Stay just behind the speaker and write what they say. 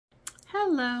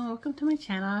Hello, welcome to my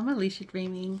channel. I'm Alicia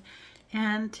Dreaming,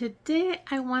 and today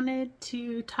I wanted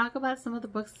to talk about some of the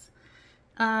books.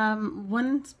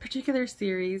 One particular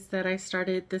series that I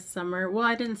started this summer. Well,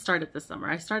 I didn't start it this summer.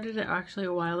 I started it actually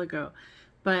a while ago,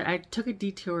 but I took a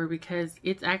detour because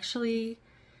it's actually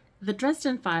the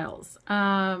Dresden Files.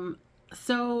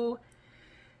 So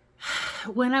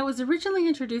when I was originally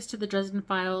introduced to the Dresden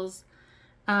Files,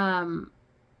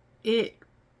 it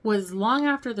was long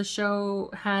after the show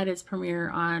had its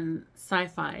premiere on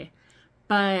Sci-Fi.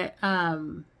 But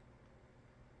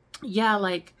yeah,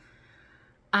 like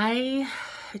I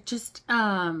just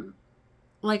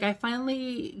I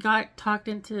finally got talked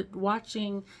into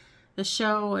watching the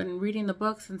show and reading the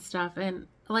books and stuff, and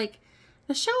like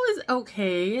the show is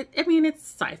okay. I mean, it's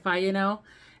sci-fi, you know.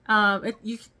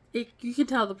 You can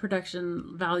tell the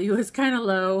production value is kind of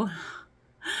low,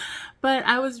 but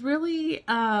I was really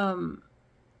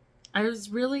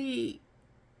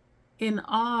in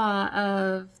awe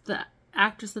of the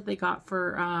actress that they got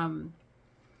for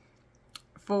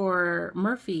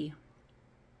Murphy.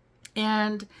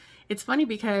 And it's funny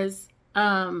because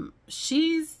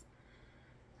she's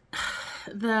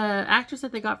the actress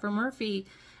that they got for Murphy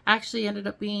actually ended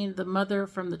up being the mother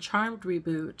from the Charmed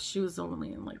reboot. She was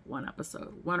only in like one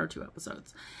or two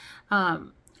episodes.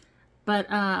 And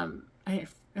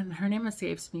her name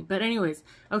escapes me. But anyways,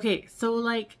 okay, so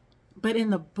like, but in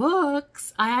the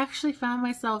books, I actually found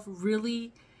myself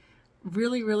really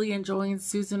enjoying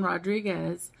Susan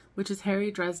Rodriguez, which is Harry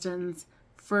Dresden's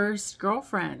first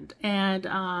girlfriend. And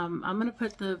I'm gonna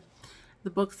put the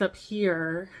books up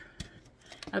here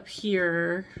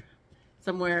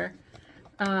somewhere.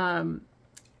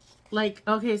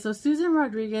 Okay, so Susan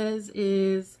Rodriguez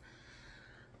is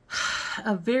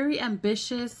a very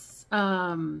ambitious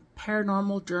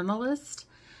paranormal journalist,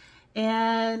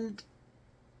 and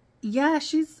yeah,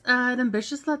 she's an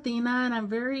ambitious Latina, and I'm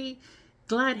very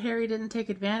glad Harry didn't take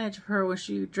advantage of her when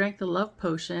she drank the love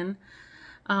potion.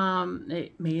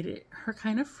 It made her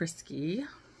kind of frisky.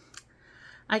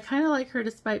 I kind of like her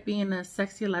despite being a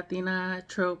sexy Latina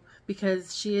trope,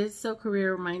 because she is so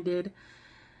career-minded.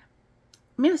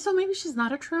 Maybe she's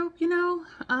not a trope, you know?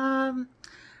 I'm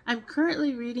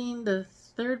currently reading the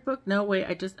third book. No, wait,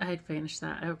 I had finished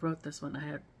that. I wrote this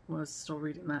one. Was still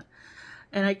reading that.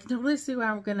 And I can totally see why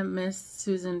I'm going to miss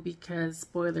Susan, because,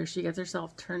 spoiler, she gets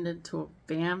herself turned into a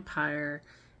vampire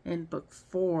in book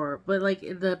 4. But, like,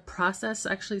 the process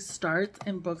actually starts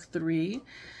in book 3.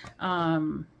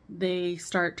 They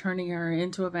start turning her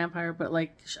into a vampire, but,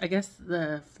 like, I guess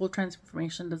the full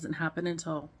transformation doesn't happen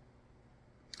until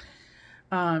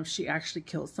she actually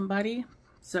kills somebody.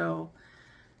 So,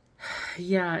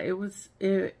 yeah,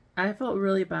 I felt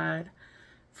really bad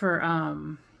for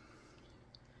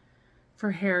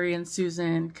Harry and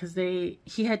Susan, because he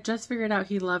had just figured out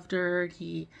he loved her.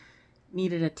 He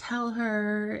needed to tell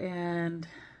her, and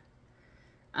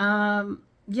yeah,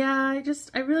 I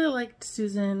really liked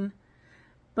Susan,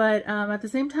 but at the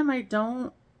same time I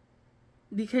don't,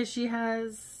 because she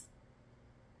has,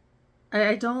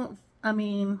 I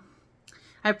mean,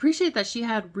 I appreciate that she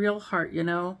had real heart, you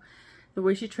know, the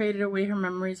way she traded away her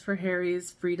memories for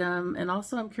Harry's freedom, and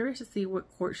also I'm curious to see what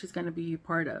court she's going to be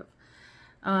part of.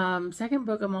 Second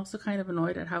book, I'm also kind of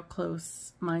annoyed at how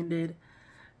close-minded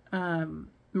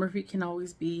Murphy can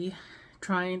always be,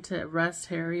 trying to arrest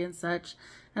Harry and such.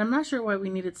 And I'm not sure why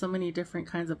we needed so many different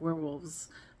kinds of werewolves,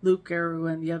 Luke, Garou,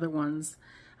 and the other ones.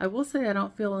 I will say I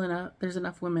don't feel there's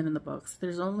enough women in the books.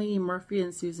 There's only Murphy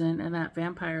and Susan and that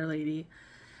vampire lady.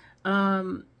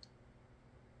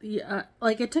 Yeah,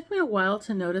 like, it took me a while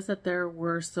to notice that there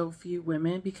were so few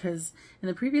women, because in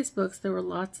the previous books there were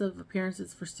lots of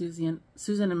appearances for Susan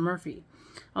and Murphy.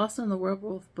 Also in the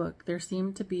werewolf book there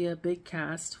seemed to be a big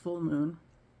cast, Full Moon,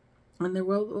 and the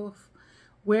werewolf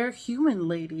human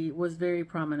lady was very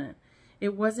prominent.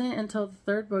 It wasn't until the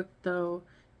third book, though,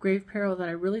 Grave Peril, that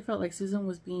I really felt like Susan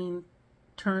was being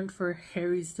turned for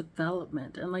Harry's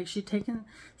development, and like she'd taken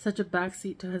such a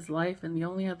backseat to his life, and the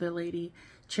only other lady,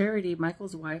 Charity,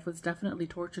 Michael's wife, was definitely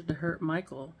tortured to hurt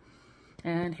Michael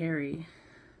and Harry.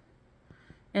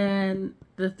 And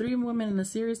the 3 women in the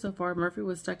series so far, Murphy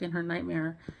was stuck in her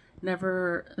nightmare,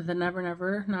 never,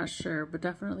 not sure, but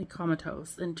definitely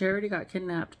comatose, and Charity got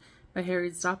kidnapped by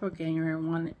Harry's doppelganger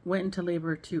and went into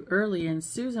labor too early, and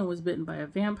Susan was bitten by a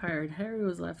vampire, and Harry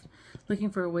was left looking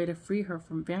for a way to free her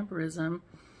from vampirism.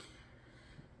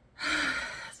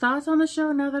 Thoughts on the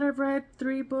show now that I've read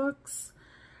 3 books?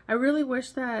 I really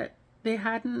wish that they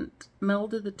hadn't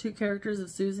melded the 2 characters of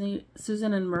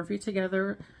Susan and Murphy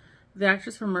together. The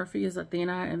actress for Murphy is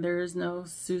Athena, and there is no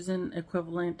Susan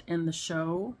equivalent in the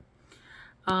show.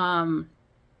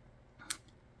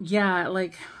 yeah,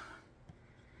 like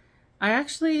I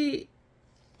actually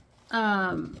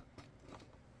I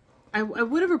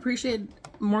would have appreciated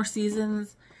more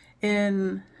seasons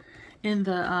in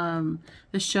the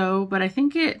show, but I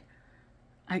think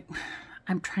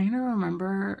I'm trying to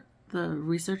remember the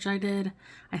research I did.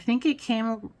 I think it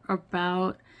came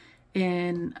about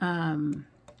in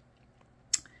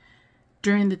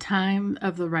during the time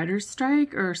of the writer's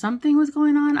strike or something was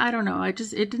going on. I don't know. It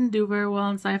didn't do very well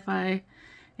in sci-fi.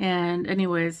 And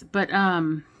anyways, but yeah,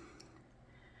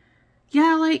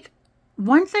 like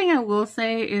one thing I will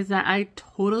say is that I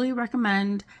totally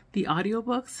recommend the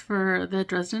audiobooks for the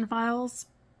Dresden Files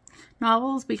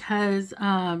novels because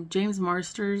James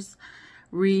Marsters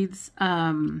reads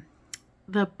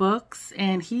the books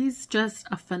and he's just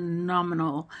a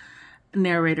phenomenal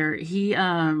narrator.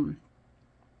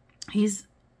 He's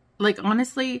like,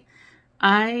 honestly,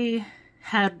 I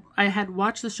had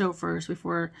watched the show first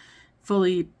before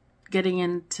fully getting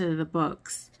into the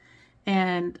books.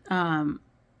 And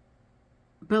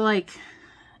but like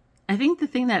I think the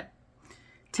thing that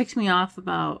ticked me off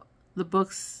about the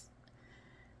books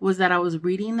was that I was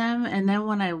reading them, and then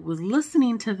when I was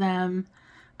listening to them,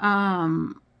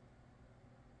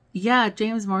 yeah,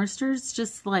 James Marsters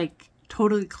just like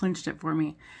totally clinched it for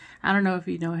me. I don't know if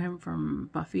you know him from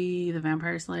Buffy the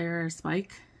Vampire Slayer,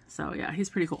 Spike. So yeah, he's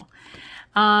pretty cool.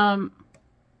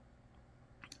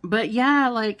 But yeah,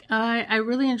 like I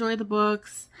really enjoy the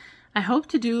books. I hope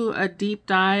to do a deep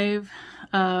dive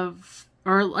of,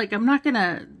 or like I'm not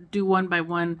gonna do one by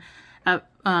one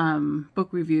book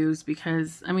reviews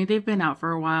because I mean they've been out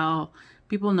for a while.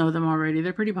 People know them already.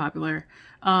 They're pretty popular.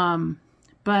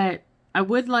 But I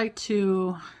would like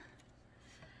to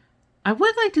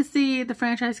see the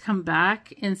franchise come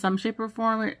back in some shape or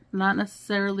form. Not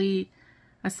necessarily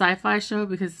a sci-fi show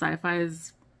because sci-fi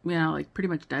is, you know, like pretty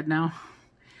much dead now.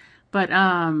 But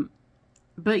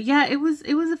yeah, it was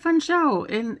a fun show,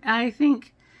 and I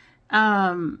think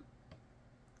I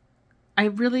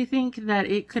really think that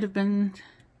it could have been,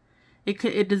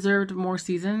 it deserved more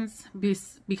seasons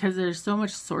because there's so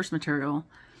much source material.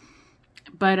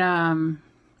 But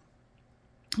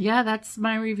yeah, that's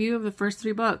my review of the first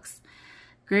 3 books.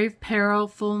 Grave Peril,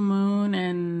 Full Moon,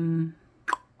 and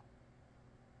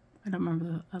I don't remember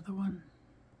the other one.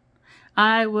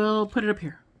 I will put it up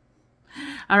here.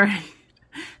 All right.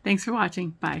 Thanks for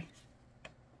watching. Bye.